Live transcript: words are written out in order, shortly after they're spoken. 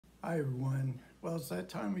Hi everyone. Well, it's that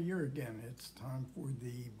time of year again. It's time for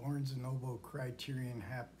the Barnes & Noble Criterion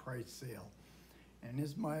half price sale. And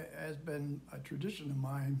has been a tradition of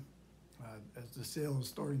mine as the sale is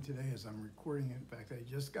starting today as I'm recording it. In fact, I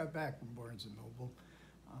just got back from Barnes & Noble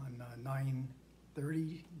on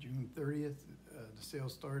 9/30, June 30th. The sale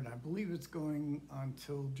started, and I believe it's going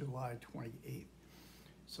until July 28th.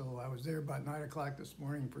 So I was there about 9 o'clock this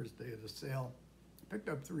morning, first day of the sale. Picked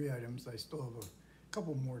up 3 items. I still have a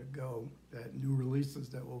couple more to go, that new releases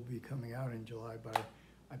that will be coming out in July, but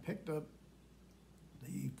I picked up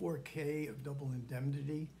the 4K of Double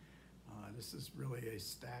Indemnity. This is really a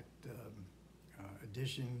stacked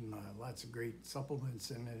edition, lots of great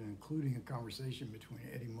supplements in it, including a conversation between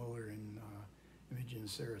Eddie Muller and Imogen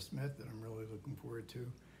Sarah Smith that I'm really looking forward to.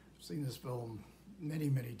 I've seen this film many,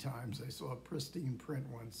 many times. I saw a pristine print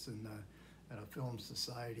once at a film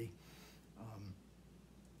society.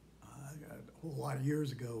 A whole lot of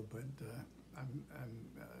years ago, but I'm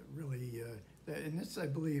really, and this I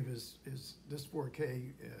believe is this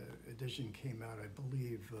 4K edition came out, I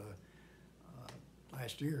believe,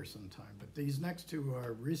 last year sometime. But these next two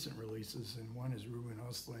are recent releases, and one is Ruben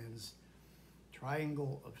Östlund's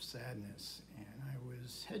Triangle of Sadness. And I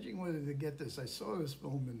was hedging whether to get this. I saw this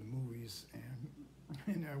film in the movies,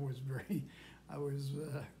 and I was very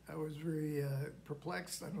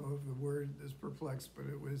perplexed. I don't know if the word is perplexed, but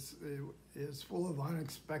it is full of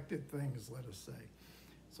unexpected things, let us say.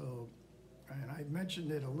 So, and I mentioned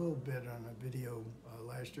it a little bit on a video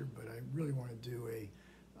last year, but I really want to do a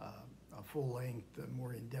full-length,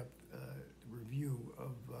 more in-depth review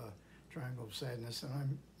of Triangle of Sadness, and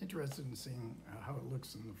I'm interested in seeing how it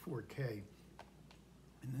looks in the 4K.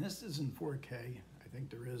 And this is in 4K. I think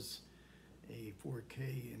there is a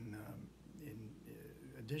 4K in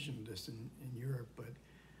addition to this in Europe, but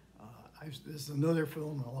this is another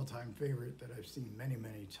film, an all-time favorite that I've seen many,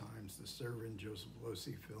 many times, The Servant, Joseph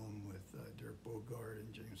Losey film with Dirk Bogarde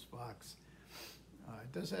and James Fox.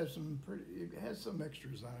 It does have it has some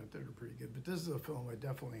extras on it that are pretty good, but this is a film I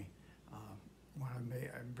definitely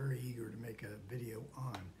I'm very eager to make a video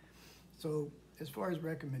on. So as far as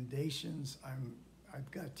recommendations,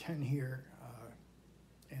 I've got 10 here.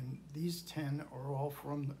 And these 10 are all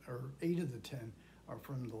or 8 of the 10 are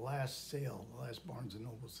from the last sale, the last Barnes &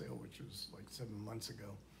 Noble sale, which was like 7 months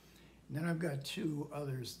ago. And then I've got two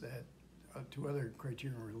other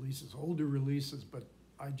Criterion releases, older releases, but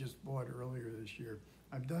I just bought earlier this year.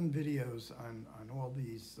 I've done videos on all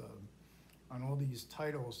these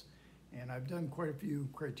titles, and I've done quite a few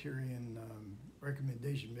Criterion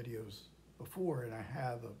recommendation videos before, and I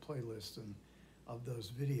have a playlist of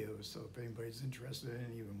those videos. So if anybody's interested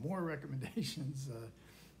in even more recommendations,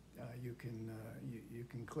 you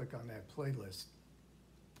can click on that playlist.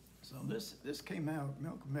 So this came out.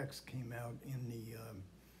 Malcolm X came out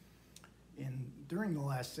during the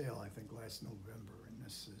last sale, I think last November, and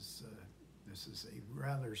this is a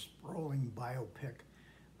rather sprawling biopic.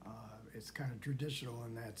 It's kind of traditional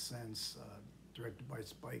in that sense. Directed by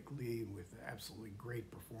Spike Lee with absolutely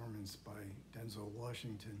great performance by Denzel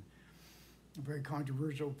Washington. A very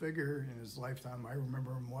controversial figure in his lifetime. I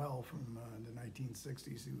remember him well from the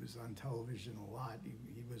 1960s. He was on television a lot.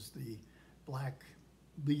 He was the black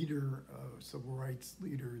leader, civil rights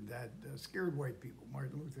leader that scared white people.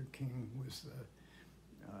 Martin Luther King was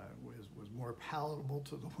more palatable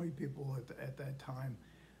to the white people at that time,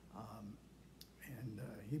 and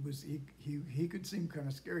he could seem kind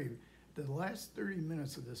of scary. The last 30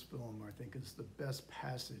 minutes of this film, I think, is the best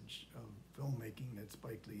passage of filmmaking that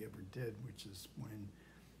Spike Lee ever did, which is when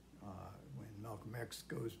Malcolm X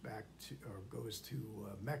goes to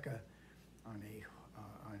Mecca on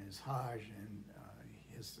his Hajj, and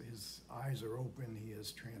his eyes are open. He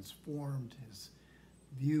is transformed. His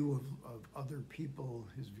view of other people,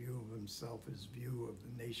 his view of himself, his view of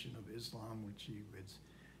the Nation of Islam, which he was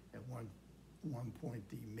at one point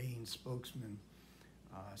the main spokesman.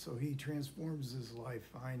 So he transforms his life,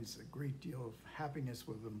 finds a great deal of happiness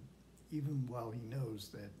with him, even while he knows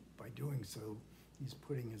that by doing so, he's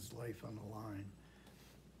putting his life on the line.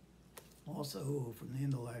 Also, from the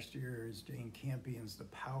end of last year, is Jane Campion's The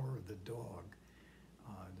Power of the Dog.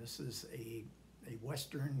 This is a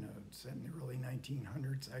Western set in the early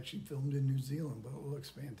 1900s, actually filmed in New Zealand, but it looks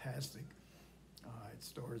fantastic. It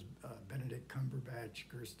stars Benedict Cumberbatch,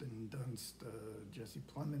 Kirsten Dunst, Jesse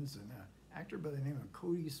Plemons, and an actor by the name of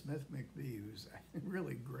Cody Smith McVie, who's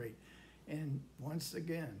really great. And once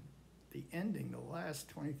again, the ending, the last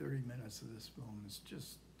 20-30 minutes of this film is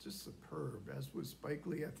just superb. As with Spike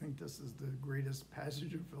Lee, I think this is the greatest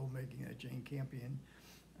passage of filmmaking that Jane Campion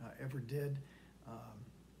ever did.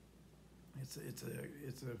 It's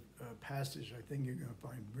a passage I think you're going to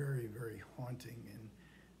find very, very haunting, and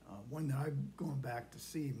one that I've gone back to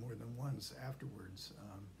see more than once afterwards.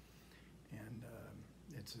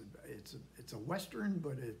 It's a Western,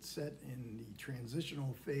 but it's set in the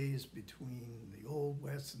transitional phase between the Old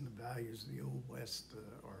West, and the values of the Old West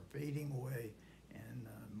are fading away, and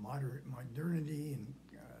modernity and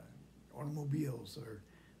automobiles are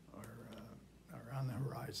on the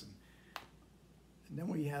horizon. And then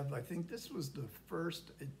we have, I think this was the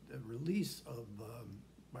first release of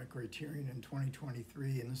by Criterion in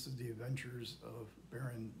 2023, and this is The Adventures of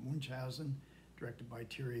Baron Munchausen, directed by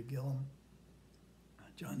Terry Gilliam.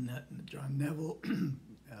 John Neville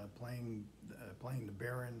playing the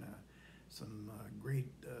Baron. Some great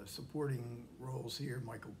supporting roles here.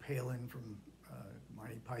 Michael Palin from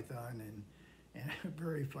Monty Python, and a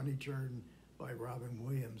very funny turn by Robin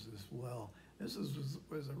Williams as well. This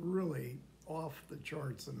was a really off the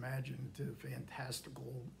charts, imaginative,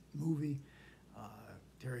 fantastical movie.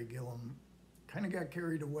 Terry Gilliam kind of got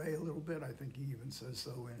carried away a little bit. I think he even says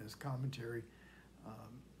so in his commentary.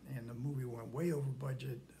 And the movie went way over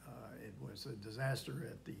budget. It was a disaster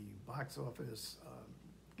at the box office.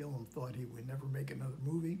 Gilliam thought he would never make another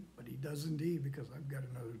movie, but he does indeed, because I've got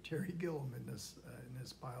another Terry Gilliam in this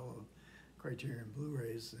pile of Criterion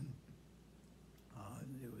Blu-rays. And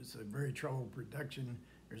it was a very troubled production.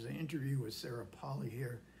 There's an interview with Sarah Polley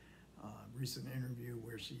here, recent interview,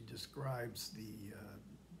 where she describes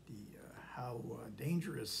how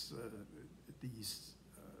dangerous these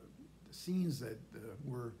scenes that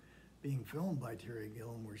were being filmed by Terry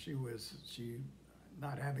Gilliam, where she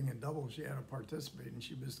not having a double, she had to participate, and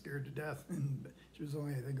she was scared to death. And she was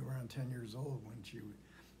only, I think, around 10 years old when she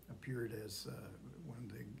appeared as one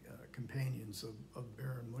of the companions of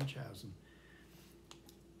Baron Munchausen.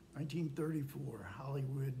 1934,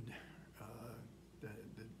 Hollywood, the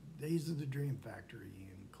days of the Dream Factory,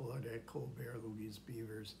 and Claudette Colbert, Louise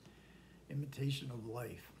Beavers, Imitation of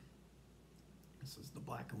Life. This is the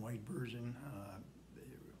black and white version.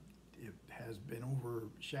 It has been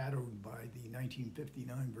overshadowed by the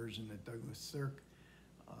 1959 version that Douglas Sirk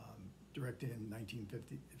directed in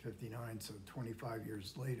 1959, so 25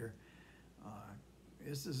 years later.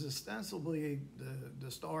 This is ostensibly the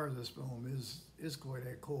star of this film is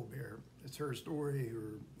Claudette Colbert. It's her story,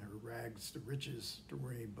 her rags to riches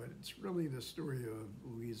story, but it's really the story of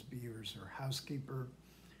Louise Beavers, her housekeeper,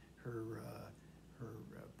 her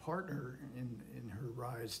partner in her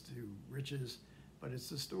rise to riches. But it's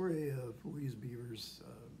the story of Louise Beavers'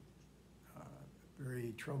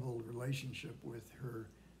 very troubled relationship with her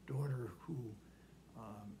daughter,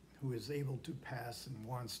 who is able to pass and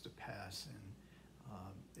wants to pass. And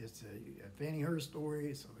it's a Fannie Hurst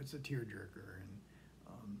story, so it's a tearjerker.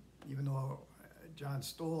 And even though John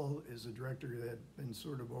Stahl is a director that had been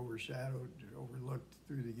sort of overlooked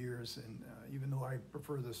through the years, and even though I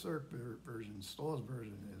prefer the Sirk version, Stahl's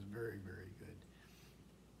version is very, very good.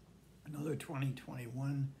 Another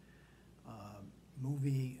 2021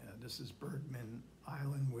 movie, this is Bergman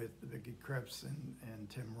Island with Vicki Krebs and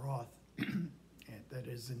Tim Roth, and that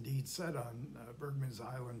is indeed set on Bergman's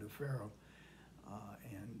Island of Faro.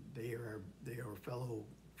 And they are fellow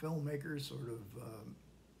filmmakers,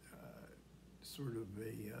 sort of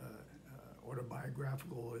a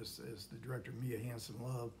autobiographical, as the director Mia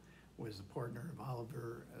Hansen-Løve was a partner of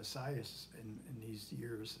Oliver Assayas in these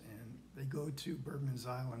years, and they go to Bergman's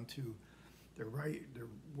Island they're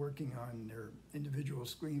working on their individual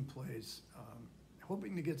screenplays,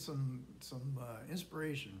 hoping to get some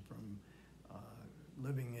inspiration from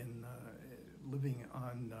living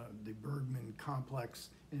on the Bergman complex.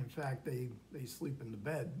 And in fact, they sleep in the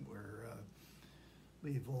bed where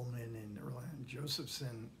Leigh Volman and Erland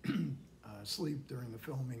Josephson sleep during the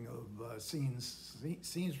filming of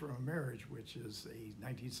Scenes from a Marriage, which is a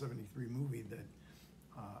 1973 movie that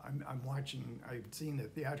I'm watching. I've seen the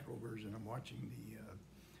theatrical version. I'm watching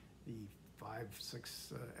the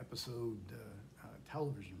 5-6 episode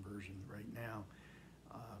television version right now.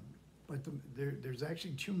 But there's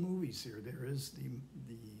actually two movies here. There is the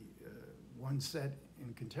one set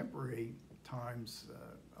in contemporary times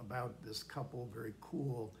about this couple, very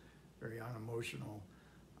cool, very unemotional,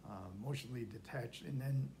 emotionally detached. And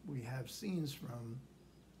then we have scenes from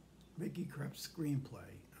Vicki Krebs'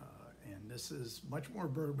 screenplay. And this is much more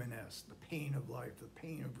Bergman-esque, the pain of life, the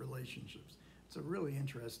pain of relationships. It's a really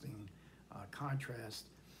interesting contrast.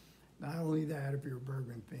 Not only that, if you're a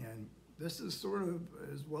Bergman fan, this is sort of,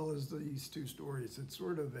 as well as these two stories, it's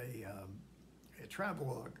sort of a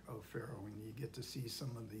travelogue of Faro, and you get to see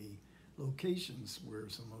some of the locations where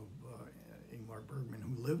some of Ingmar Bergman,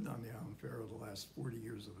 who lived on the island of Faro the last 40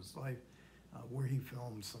 years of his life, where he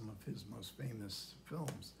filmed some of his most famous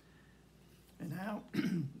films. And now,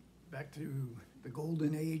 back to the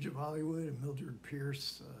golden age of Hollywood, and Mildred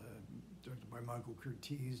Pierce, directed by Michael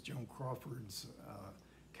Curtiz, Joan Crawford's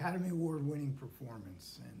Academy Award-winning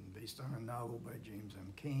performance, and based on a novel by James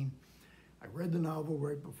M. Cain. I read the novel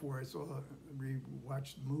right before I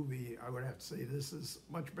watched the movie. I would have to say this is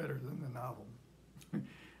much better than the novel.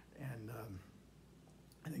 And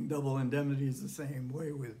I think Double Indemnity is the same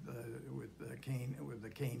way with the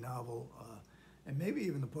Cain novel, and maybe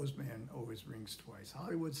even The Postman Always Rings Twice.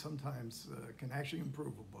 Hollywood sometimes can actually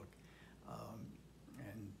improve a book,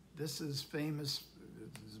 and this is famous.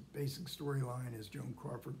 The basic storyline is Joan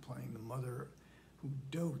Crawford playing the mother who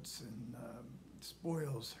dotes and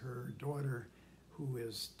spoils her daughter, who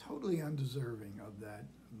is totally undeserving of that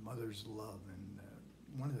mother's love. And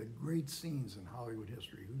one of the great scenes in Hollywood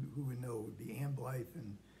history, who would know, would be Anne Blythe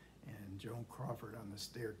and Joan Crawford on the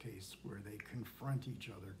staircase where they confront each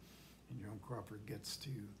other, and Joan Crawford gets to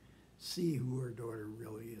see who her daughter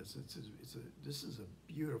really is. This is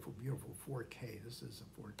a beautiful, beautiful 4K. This is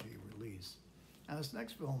a 4K release. Now this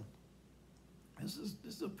next film, this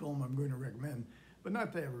is a film I'm going to recommend, but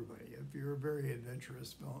not to everybody. If you're a very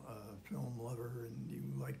adventurous film lover and you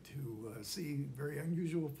like to see very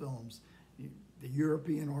unusual films, the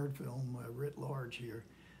European art film writ large here,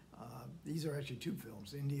 these are actually two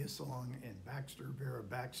films, India Song and Baxter, Vera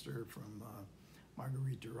Baxter from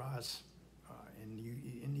Marguerite Duras.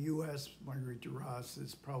 In the U.S., Marguerite Duras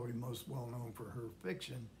is probably most well known for her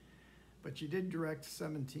fiction, but she did direct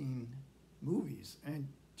 17 movies, and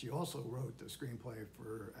she also wrote the screenplay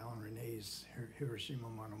for Alan Rene's Hiroshima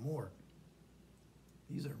Mon Amour.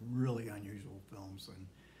 These are really unusual films, and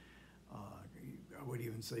I would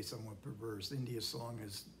even say somewhat perverse. India Song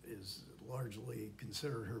is largely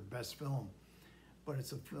considered her best film, but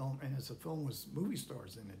it's a film with movie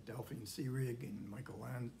stars in it, Delphine Seyrig and Michael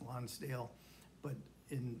Lonsdale. But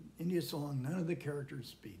in India Song, none of the characters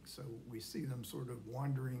speak, so we see them sort of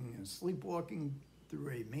wandering and sleepwalking through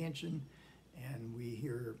a mansion, and we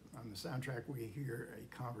hear, on the soundtrack, we hear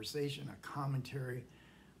a conversation, a commentary,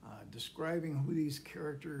 describing who these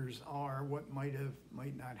characters are, what might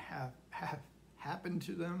not have happened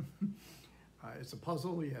to them. It's a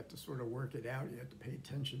puzzle. You have to sort of work it out. You have to pay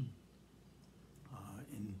attention.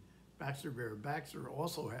 In Baxter, Vera Baxter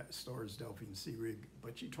also stars Delphine Seyrig,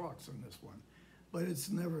 but she talks in this one. But it's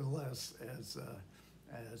nevertheless as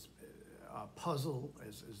a puzzle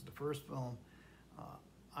as the first film.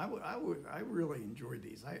 I really enjoyed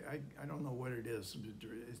these. I don't know what it is.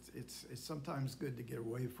 It's sometimes good to get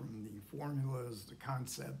away from the formulas, the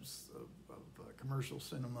concepts of commercial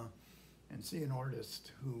cinema, and see an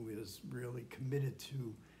artist who is really committed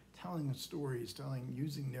to telling stories,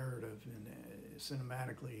 using narrative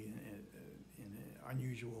cinematically in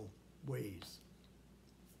unusual ways.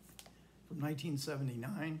 From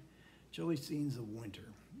 1979, Chilly Scenes of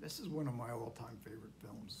Winter. This is one of my all-time favorite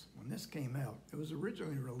films. When this came out, it was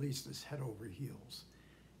originally released as Head Over Heels,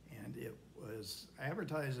 and it was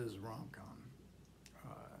advertised as a rom-com,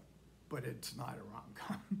 but it's not a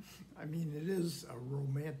rom-com. I mean, it is a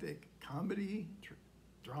romantic comedy,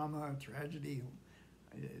 drama, tragedy.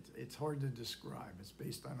 It's hard to describe. It's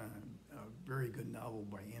based on a very good novel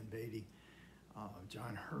by Ann Beatty.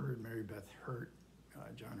 John Hurd, Mary Beth Hurt.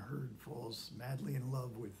 John Hurd falls madly in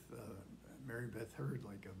love with Mary Beth Hurd,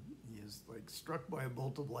 he is struck by a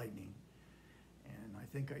bolt of lightning. And I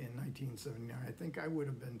think in 1979, I think I would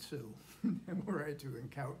have been too, were I to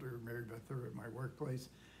encounter Mary Beth Hurd at my workplace.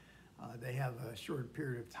 They have a short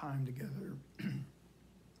period of time together,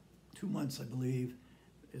 2 months, I believe.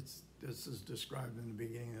 This is described in the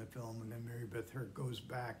beginning of the film, and then Mary Beth Hurd goes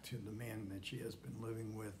back to the man that she has been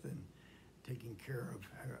living with and taking care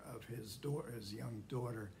of his young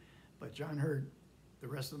daughter. But John Hurd, the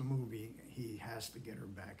rest of the movie, he has to get her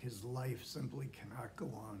back. His life simply cannot go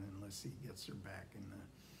on unless he gets her back in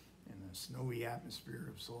the snowy atmosphere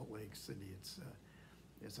of Salt Lake City.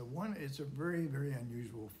 It's a very, very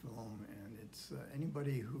unusual film, and it's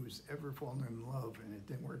anybody who's ever fallen in love and it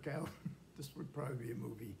didn't work out, this would probably be a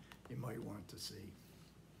movie you might want to see,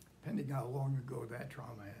 depending how long ago that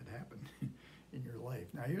trauma had happened in your life.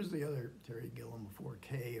 Now here's the other Terry Gilliam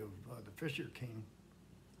 4K of The Fisher King,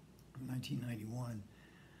 1991.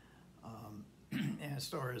 And it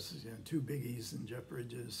stars two biggies, and Jeff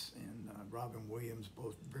Bridges and Robin Williams,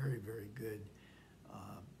 both very, very good.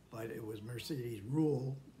 But it was Mercedes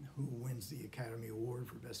Ruehl who wins the Academy Award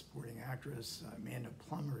for Best Supporting Actress. Amanda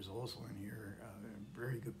Plummer is also in here,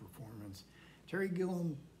 very good performance. Terry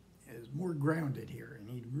Gilliam is more grounded here, and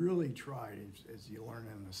he really tried, as you learn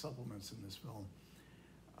in the supplements in this film,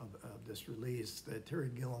 of this release, that Terry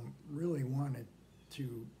Gilliam really wanted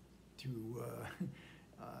to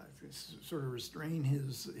sort of restrain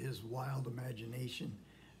his wild imagination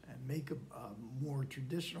and make a more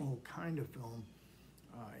traditional kind of film.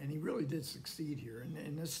 And he really did succeed here.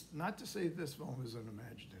 And this, not to say that this film is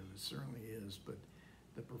unimaginative, it certainly is, but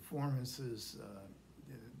the performances,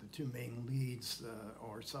 the two main leads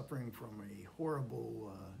are suffering from a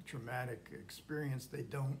horrible, traumatic experience.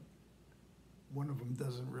 One of them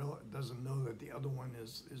doesn't know that the other one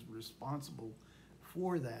is responsible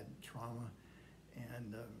for that trauma.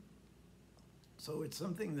 And so it's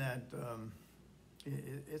something that,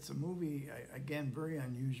 it's a movie, again, very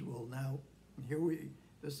unusual. Now,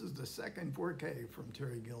 this is the second 4K from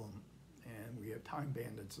Terry Gilliam, and we have Time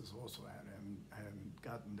Bandits is also out. I haven't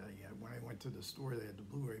gotten that yet. When I went to the store, they had the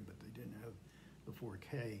Blu-ray, but they didn't have the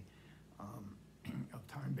 4K of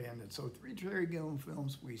Time Bandits. So 3 Terry Gilliam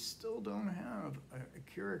films. We still don't have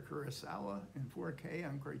Akira Kurosawa in 4K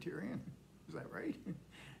on Criterion. Is that right?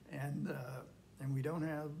 And we don't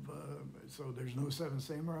have, so there's no Seven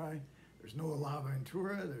Samurai, there's no La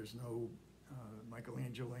Ventura, there's no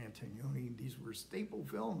Michelangelo Antonioni. These were staple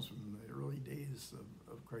films from the early days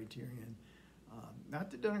of Criterion.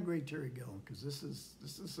 Not to denigrate Terry Gilliam, because this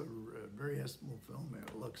is a very estimable film, and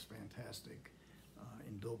it looks fantastic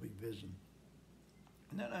in Dolby Vision.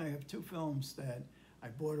 And then I have 2 films that I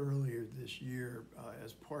bought earlier this year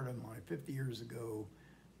as part of my 50 years ago,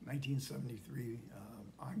 1973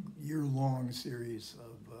 year-long series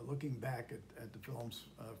of looking back at the films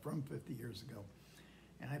from 50 years ago.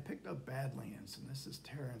 And I picked up Badlands, and this is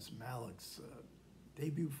Terrence Malick's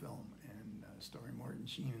debut film, and starring Martin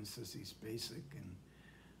Sheen and Sissy Spacek. And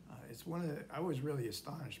it's I was really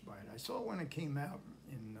astonished by it. I saw it when it came out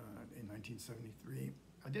in 1973.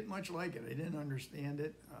 I didn't much like it. I didn't understand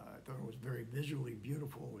it. I thought it was very visually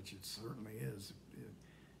beautiful, which it certainly is,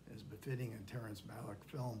 as befitting a Terrence Malick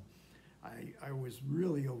film. I was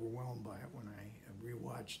really overwhelmed by it when I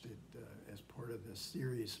rewatched it as part of this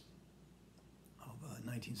series of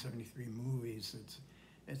 1973 movies.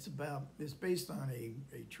 It's based on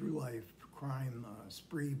a true life crime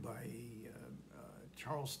spree by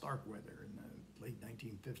Charles Starkweather in the late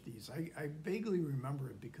 1950s. I vaguely remember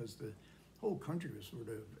it because the whole country was sort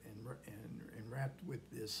of enwrapped with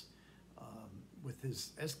this, with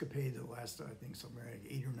his escapade that lasted, I think, somewhere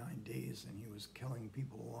like 8 or 9 days, and he was killing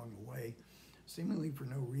people along the way, seemingly for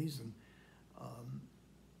no reason.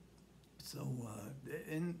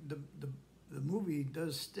 And the movie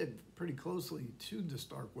does stick pretty closely to the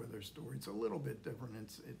Starkweather story. It's a little bit different.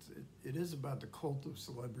 It is about the cult of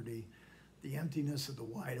celebrity, the emptiness of the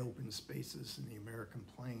wide open spaces in the American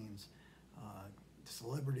plains,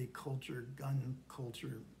 celebrity culture, gun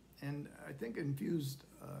culture, and I think infused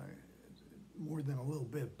more than a little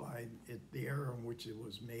bit by the era in which it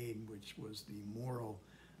was made, which was the moral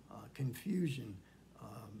confusion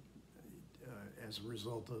as a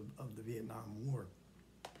result of the Vietnam War.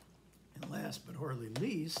 And last but hardly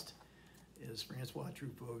least is Francois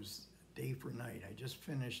Truffaut's Day for Night. I just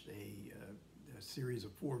finished a series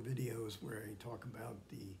of 4 videos where I talk about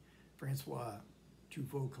the Francois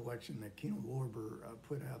Truffaut collection that Kino Lorber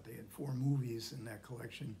put out. They had 4 movies in that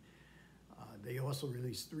collection. They also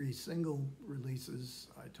released 3 single releases.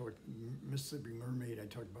 I talked Mississippi Mermaid. I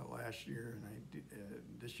talked about last year, and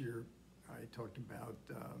this year I talked about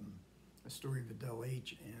A Story of Adele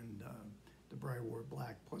H and The Bride Wore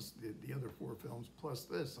Black, plus the other 4 films, plus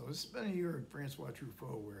this. So it's been a year of Francois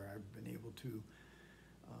Truffaut where I've been able to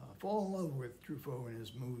fall in love with Truffaut and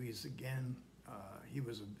his movies again. He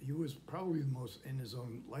was probably the most, in his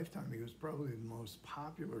own lifetime, he was probably the most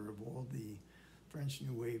popular of all the French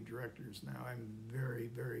New Wave directors. Now, I'm very,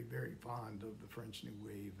 very, very fond of the French New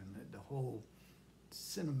Wave and the whole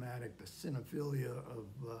cinematic, the cinephilia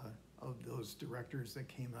of those directors that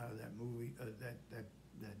came out of that movie,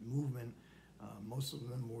 that movement. Most of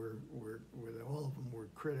them all of them were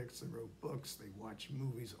critics. They wrote books. They watched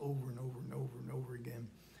movies over and over and over and over again.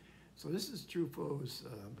 So this is Truffaut's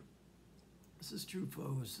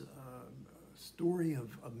story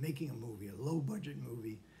of making a movie, a low-budget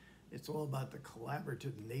movie. It's all about the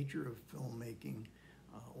collaborative nature of filmmaking,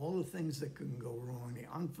 all the things that can go wrong, the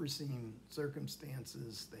unforeseen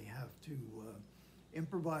circumstances. They have to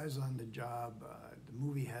improvise on the job. The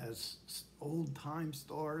movie has old-time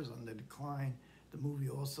stars on the decline. The movie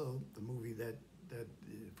that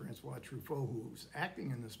Francois Truffaut, who's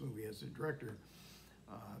acting in this movie as a director,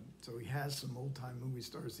 so he has some old-time movie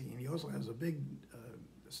stars. And he also has a big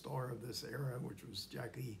star of this era, which was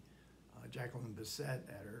Jacqueline Bisset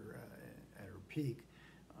at her peak,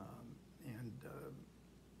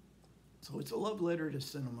 So it's a love letter to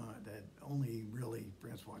cinema that only really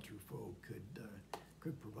Francois Truffaut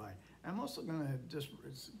could provide. I'm also going to just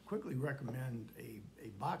quickly recommend a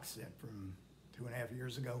box set from 2.5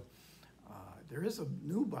 years ago. There is a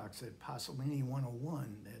new box set, Pasolini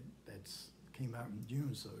 101, that's came out in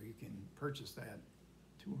June, so you can purchase that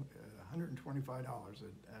 $125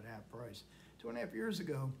 at half price. 2.5 years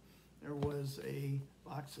ago, there was a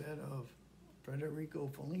box set of Federico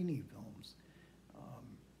Fellini films,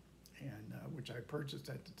 which I purchased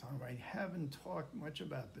at the time. I haven't talked much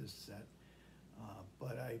about this set,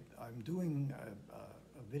 but I'm doing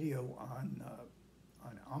a video on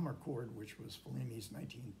Amarcord, which was Fellini's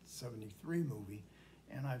 1973 movie,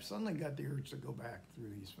 and I've suddenly got the urge to go back through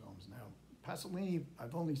these films. Now, Pasolini,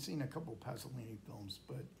 I've only seen a couple Pasolini films,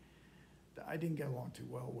 but I didn't get along too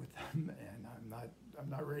well with them, and I'm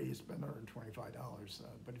not ready to spend $125.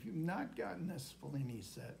 But if you've not gotten this Fellini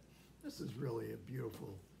set, this is really a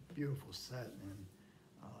beautiful set, and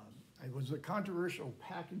it was a controversial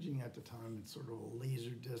packaging at the time. It's sort of a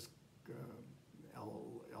laser disc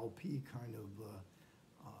LP kind of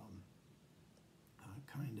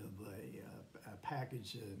a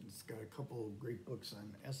package. It's got a couple of great books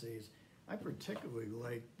on essays. I particularly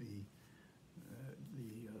like the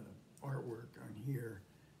artwork on here,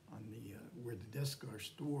 on the where the discs are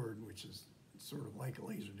stored, which is sort of like a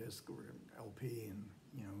laser disc or an LP, and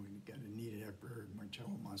you know, we've got Anita Ekberg,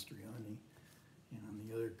 Marcello Mastroianni, and on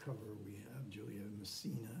the other cover we have Julia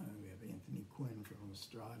Messina, we have Anthony Quinn from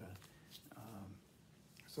Estrada.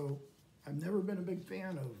 So I've never been a big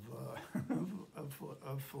fan of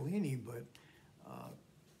Fellini, but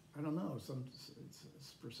I don't know.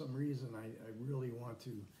 For some reason, I really want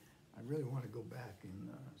to go back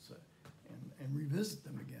and revisit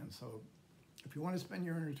them again. So if you want to spend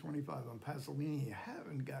your $125 on Pasolini, you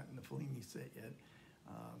haven't gotten the Fellini set yet.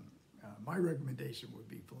 My recommendation would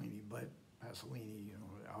be Fellini, but Pasolini, you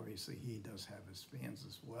know, obviously he does have his fans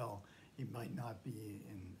as well. He might not be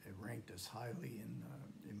ranked as highly in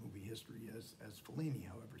movie history as Fellini,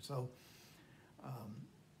 however. So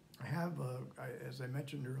I have, as I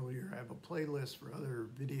mentioned earlier, I have a playlist for other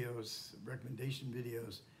videos, recommendation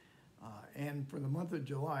videos. And for the month of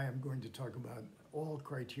July, I'm going to talk about all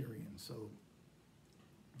Criterion. So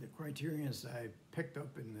the Criterions I picked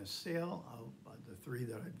up in this sale, the 3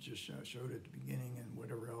 that I just showed at the beginning and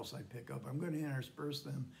whatever else I pick up, I'm going to intersperse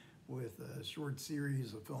them with a short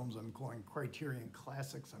series of films I'm calling Criterion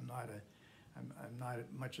Classics. I'm not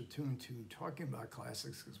much attuned to talking about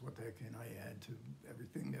classics, because what the heck can I add to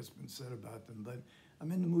everything that's been said about them? But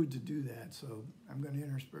I'm in the mood to do that, so I'm going to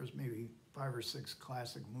intersperse maybe 5 or 6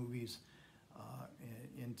 classic movies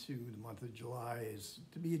into the month of July, is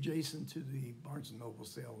to be adjacent to the Barnes & Noble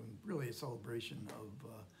sale, and really a celebration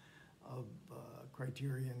of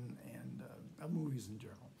Criterion and of movies in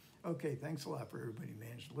general. Okay, thanks a lot for everybody who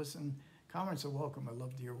managed to listen. Comments are welcome. I'd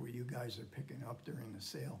love to hear what you guys are picking up during the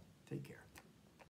sale. Take care.